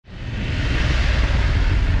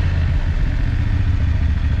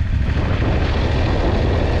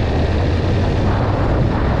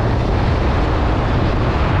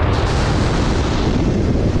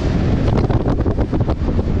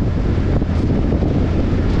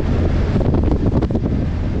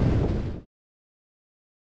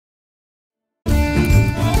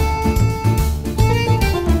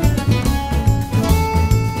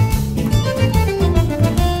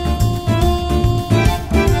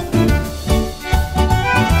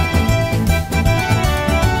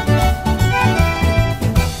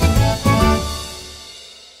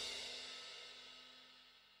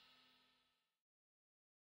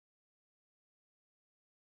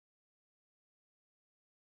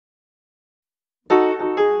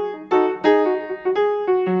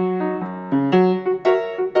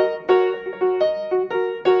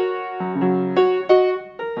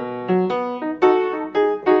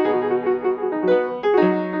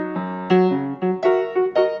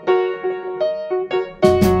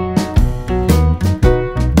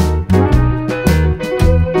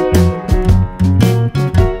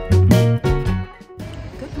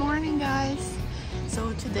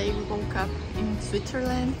we woke up in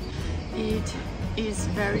Switzerland. It is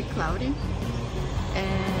very cloudy,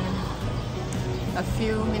 and a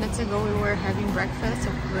few minutes ago we were having breakfast,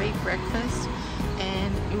 a great breakfast,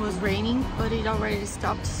 and it was raining, but it already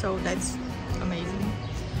stopped, so that's amazing.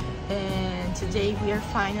 And today we are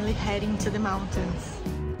finally heading to the mountains.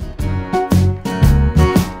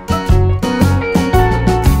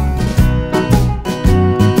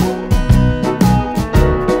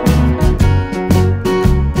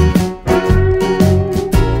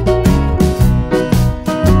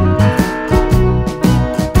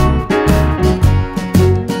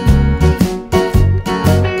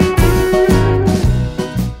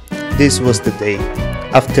 This was the day.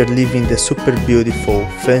 After leaving the super beautiful,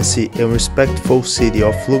 fancy and respectful city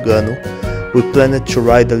of Lugano, we planned to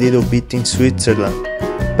ride a little bit in Switzerland,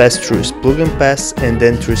 pass through Splügenpass and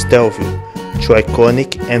then through Stelvio, two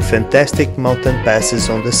iconic and fantastic mountain passes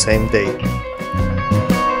on the same day.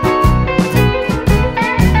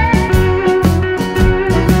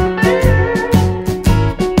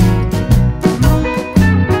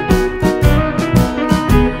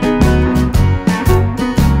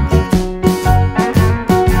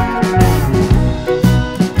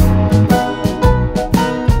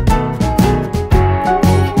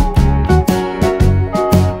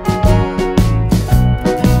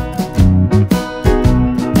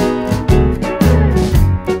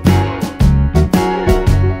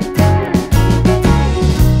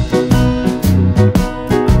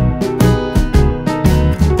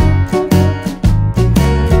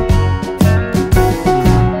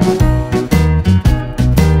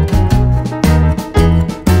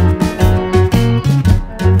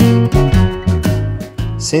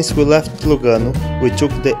 Since we left Lugano, we took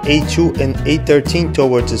the A2 and A13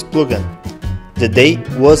 towards Spluggen. The day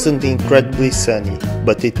wasn't incredibly sunny,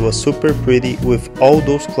 but it was super pretty with all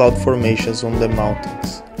those cloud formations on the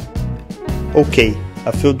mountains. Okay,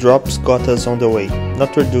 a few drops got us on the way,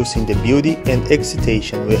 not reducing the beauty and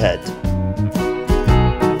excitation we had.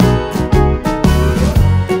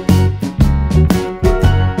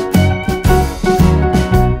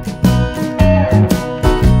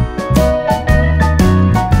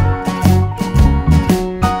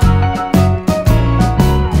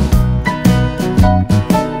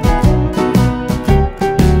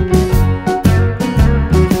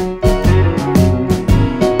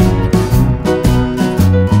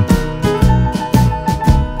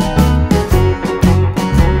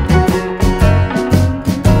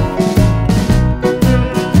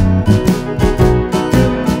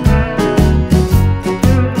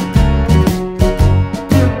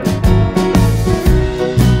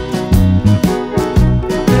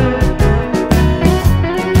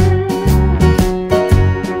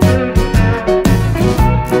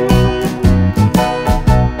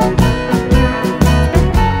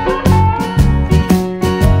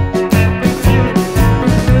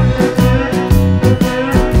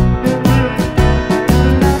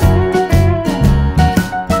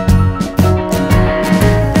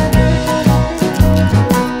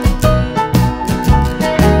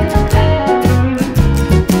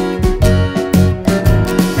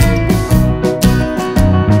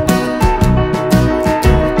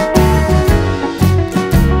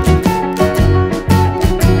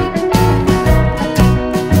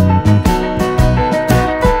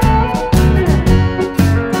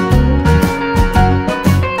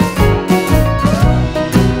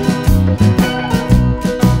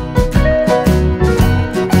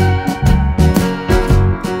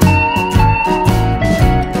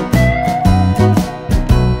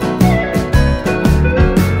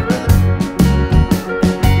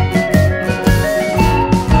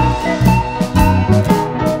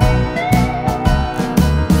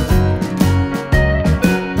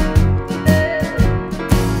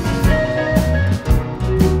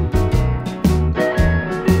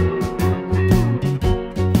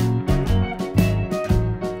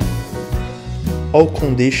 All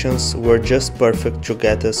conditions were just perfect to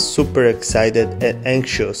get us super excited and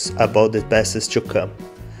anxious about the passes to come.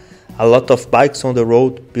 A lot of bikes on the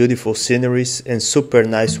road, beautiful sceneries and super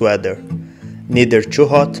nice weather. Neither too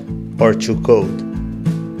hot or too cold.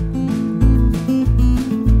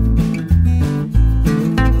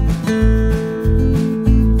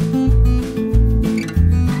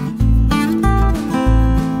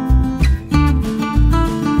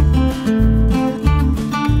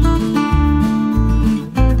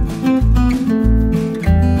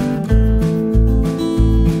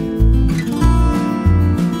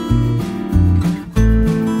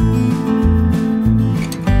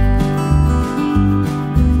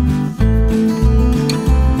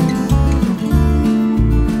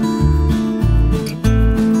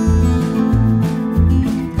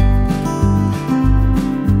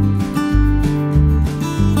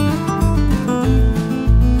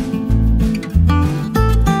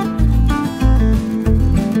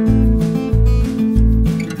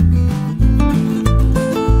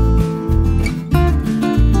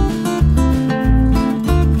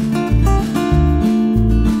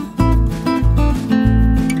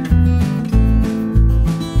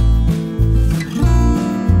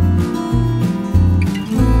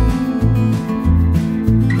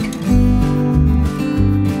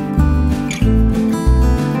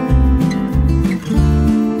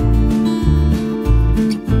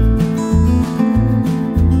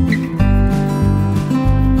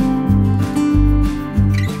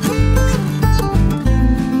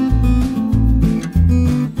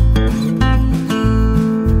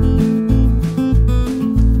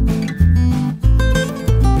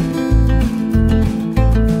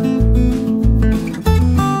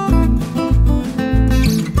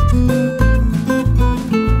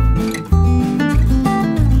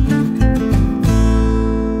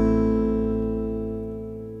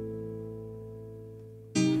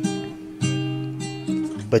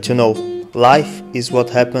 But you know, life is what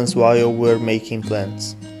happens while we're making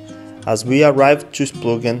plans. As we arrived to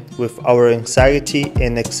Spluggen with our anxiety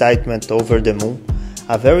and excitement over the moon,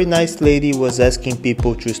 a very nice lady was asking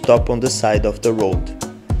people to stop on the side of the road.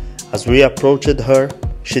 As we approached her,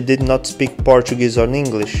 she did not speak Portuguese or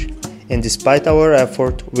English, and despite our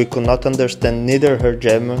effort, we could not understand neither her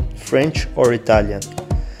German, French or Italian.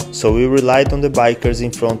 So we relied on the bikers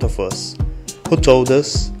in front of us, who told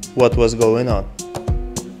us what was going on.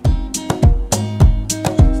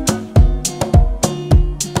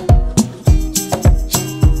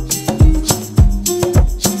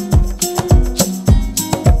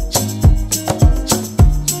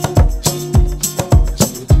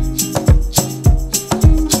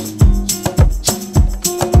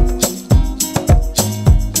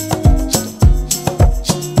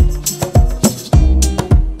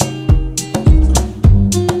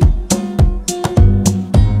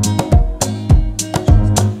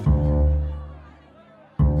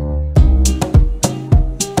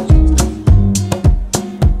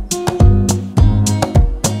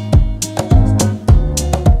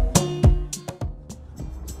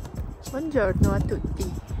 Buongiorno a tutti.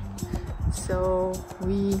 So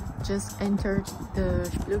we just entered the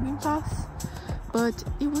Splügenpass, but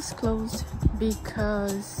it was closed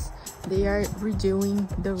because they are redoing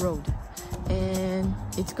the road and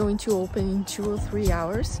it's going to open in 2 or 3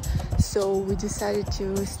 hours. So we decided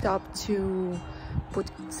to stop to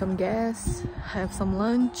put some gas, have some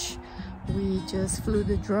lunch. We just flew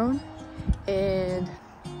the drone and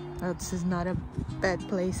this is not a bad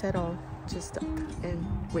place at all. Just stop and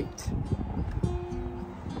wait.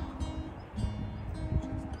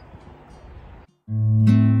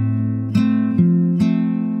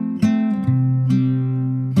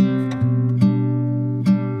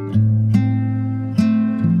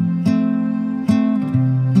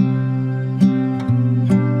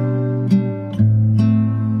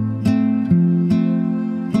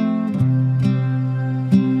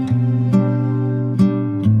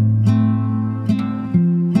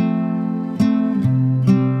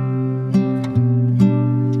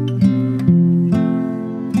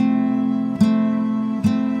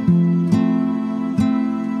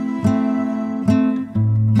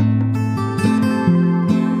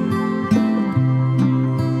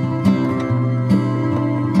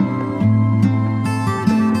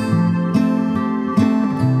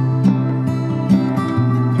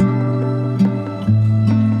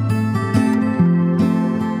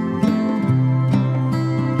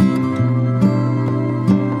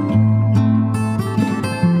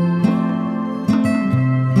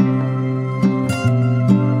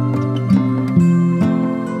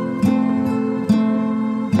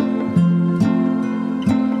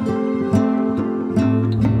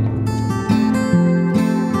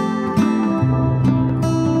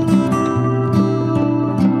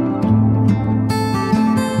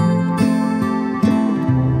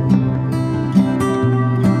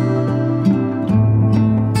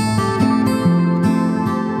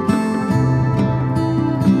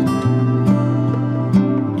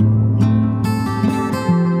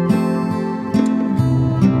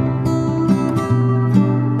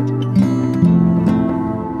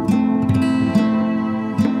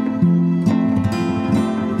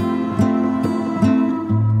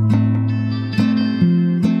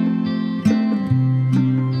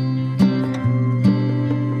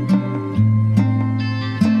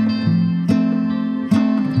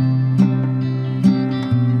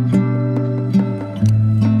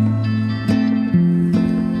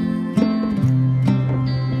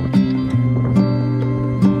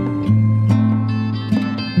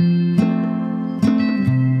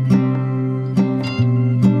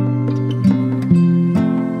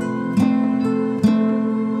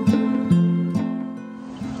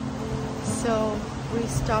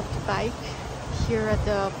 Stopped bike here at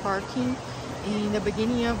the parking in the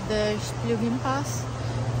beginning of the Splügenpass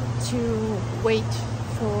to wait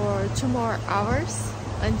for 2 more hours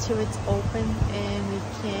until it's open and we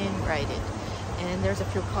can ride it. And there's a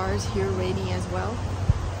few cars here waiting as well.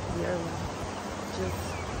 We are just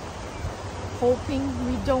hoping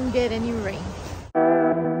we don't get any rain.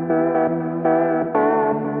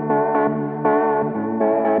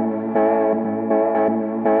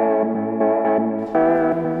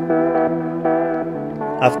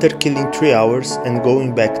 After killing 3 hours and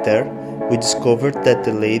going back there, we discovered that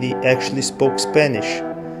the lady actually spoke Spanish,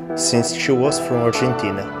 since she was from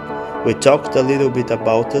Argentina. We talked a little bit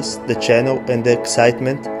about us, the channel and the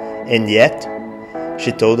excitement, and yet,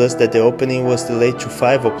 she told us that the opening was delayed to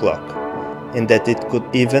 5 o'clock, and that it could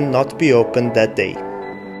even not be open that day.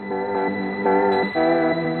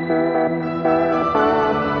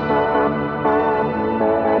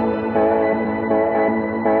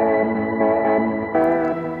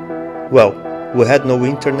 Well, we had no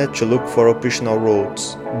internet to look for optional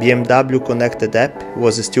roads, BMW connected app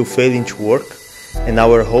was still failing to work, and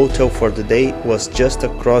our hotel for the day was just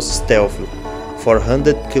across Stelvio,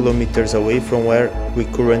 400 kilometers away from where we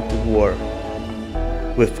currently were.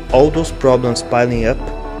 With all those problems piling up,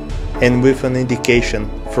 and with an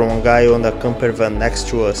indication from a guy on a camper van next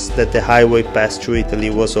to us that the highway pass to Italy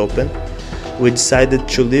was open, we decided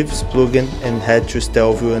to leave Spluggen and head to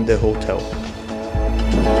Stelvio and the hotel.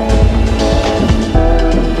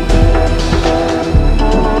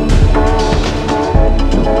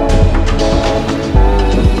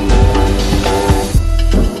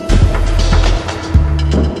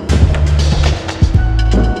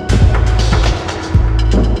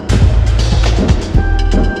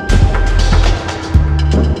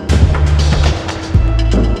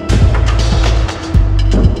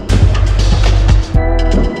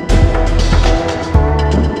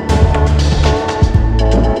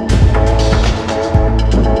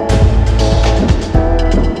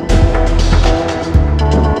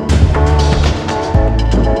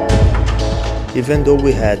 Even though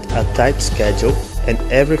we had a tight schedule and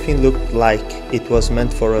everything looked like it was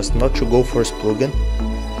meant for us not to go for Spluggen,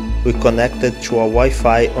 we connected to a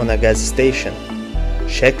Wi-Fi on a gas station,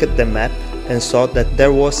 checked the map and saw that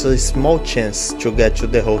there was a small chance to get to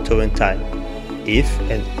the hotel in time, if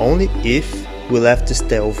and only if we left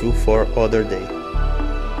Stelvio for other day.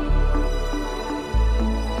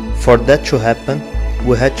 For that to happen,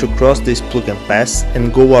 we had to cross the Splügenpass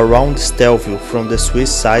and go around Stelvio from the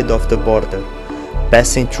Swiss side of the border,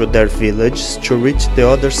 passing through their village to reach the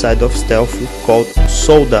other side of Stelvio called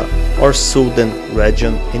Solda or Southern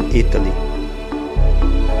region in Italy.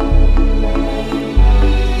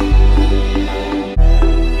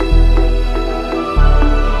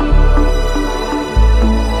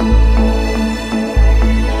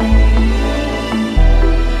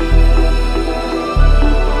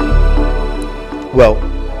 Well,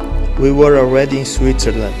 we were already in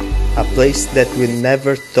Switzerland, a place that we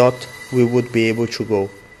never thought we would be able to go.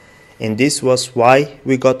 And this was why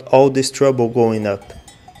we got all this trouble going up.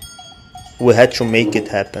 We had to make it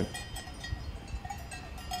happen.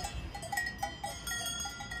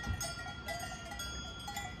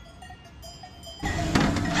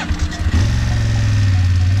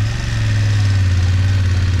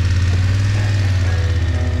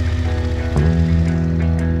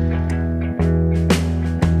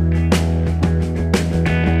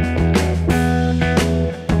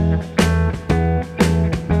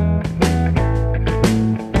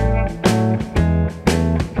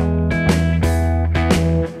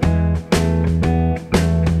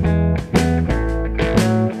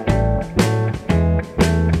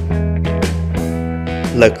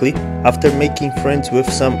 Luckily, after making friends with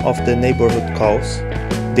some of the neighborhood cows,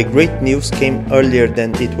 the great news came earlier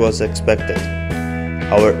than it was expected.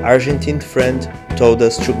 Our Argentine friend told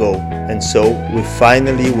us to go, and so we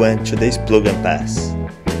finally went to the Splügenpass.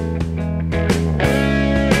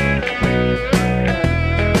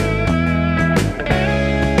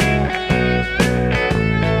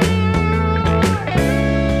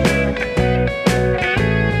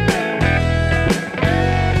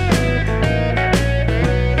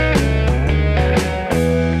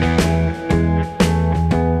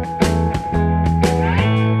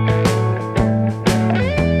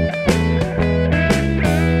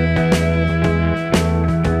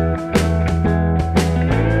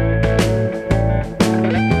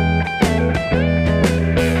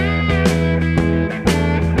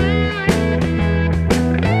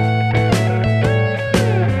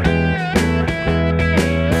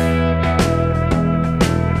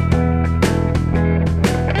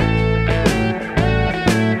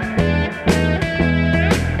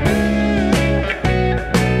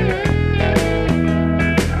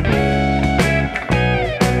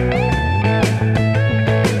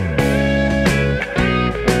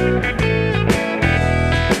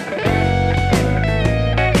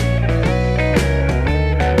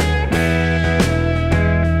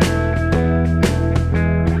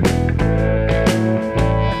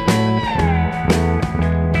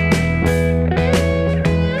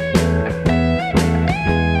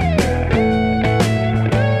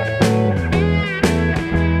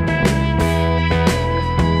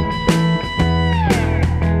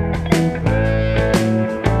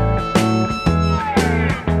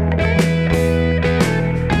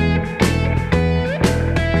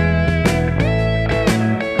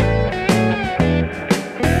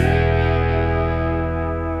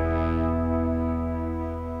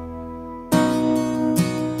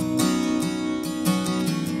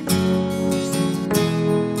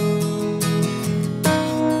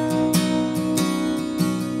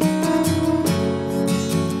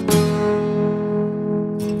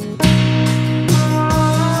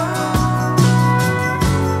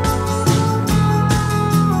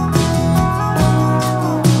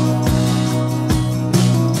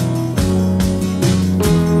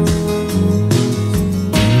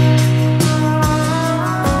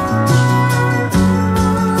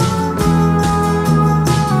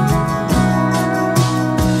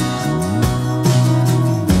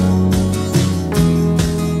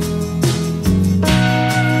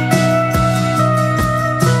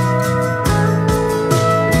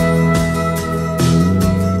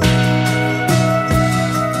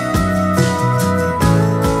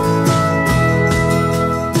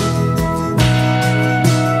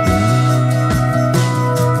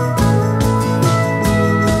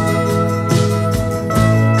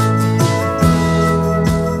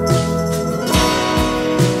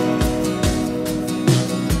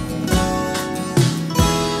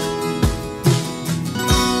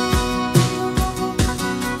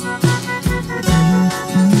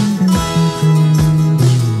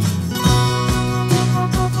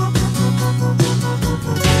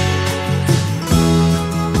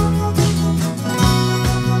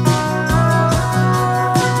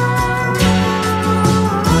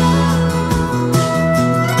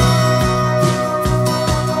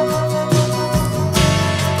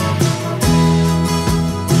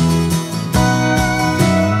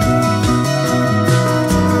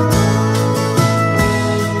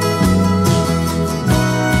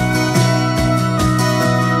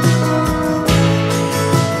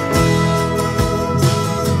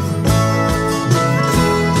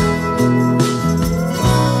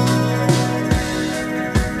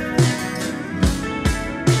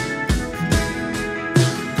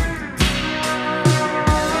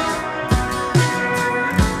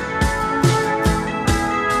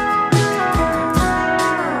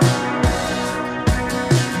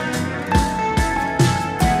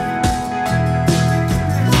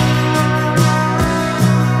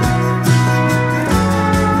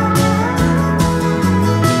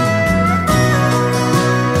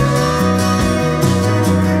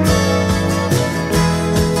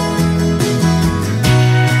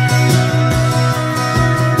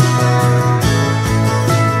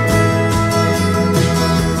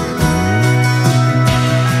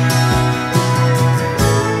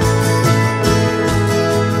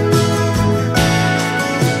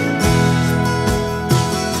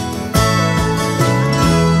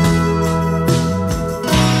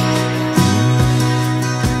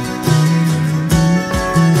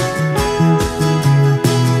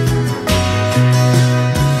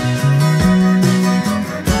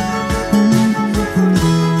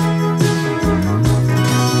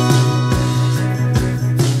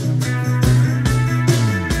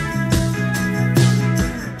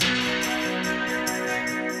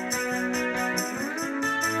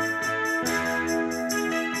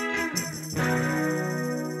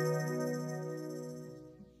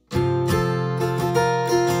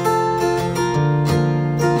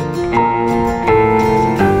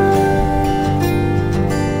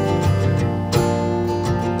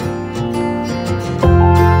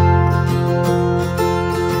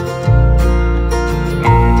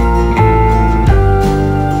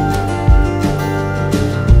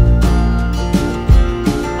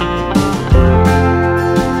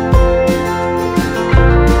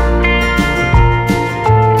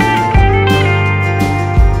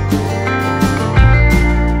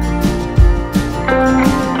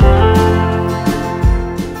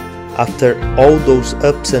 After all those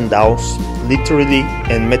ups and downs, literally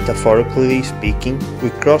and metaphorically speaking, we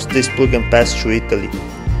crossed the Splügenpass to Italy.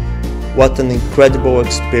 What an incredible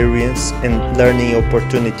experience and learning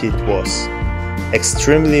opportunity it was.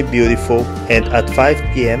 Extremely beautiful, and at 5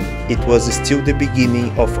 p.m. it was still the beginning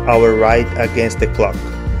of our ride against the clock.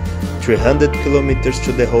 300 kilometers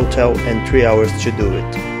to the hotel and 3 hours to do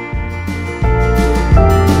it.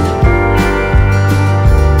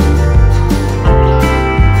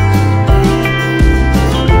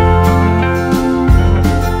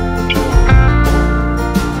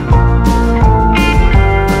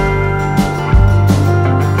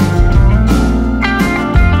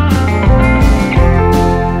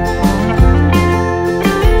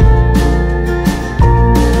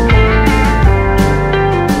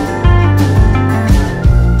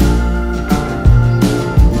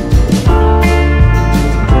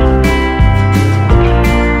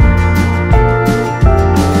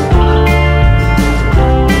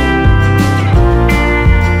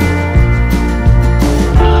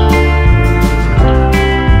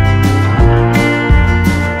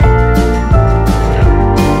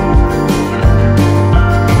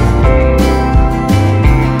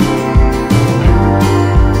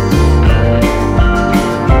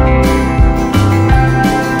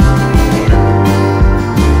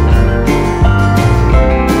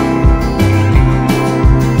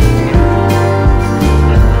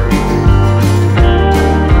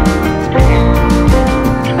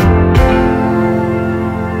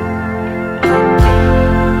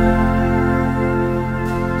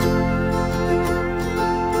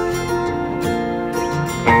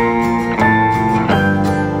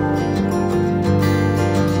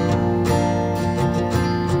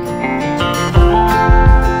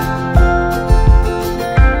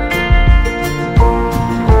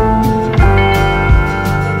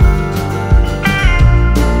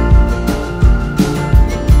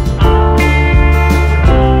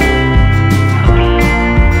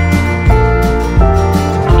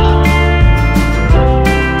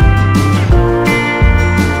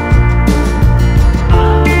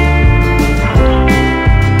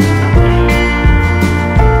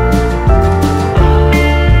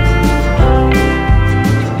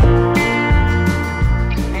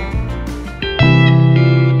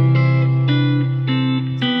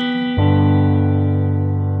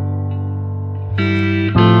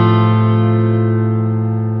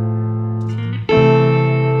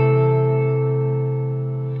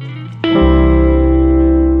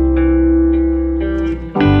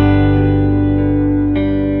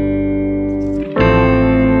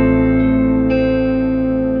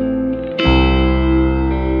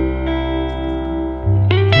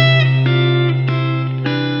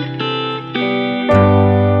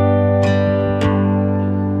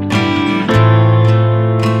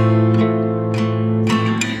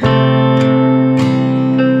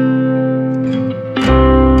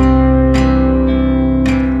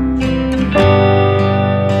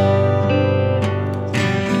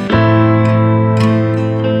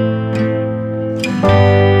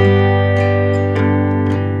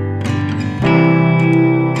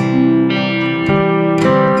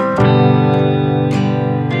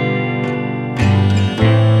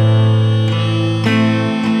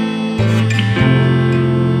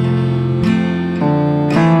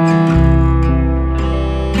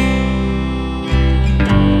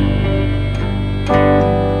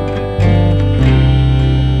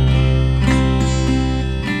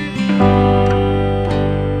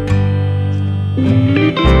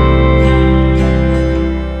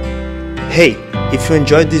 Hey, if you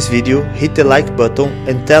enjoyed this video, hit the like button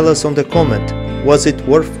and tell us on the comment, was it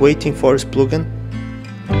worth waiting for Spluggen?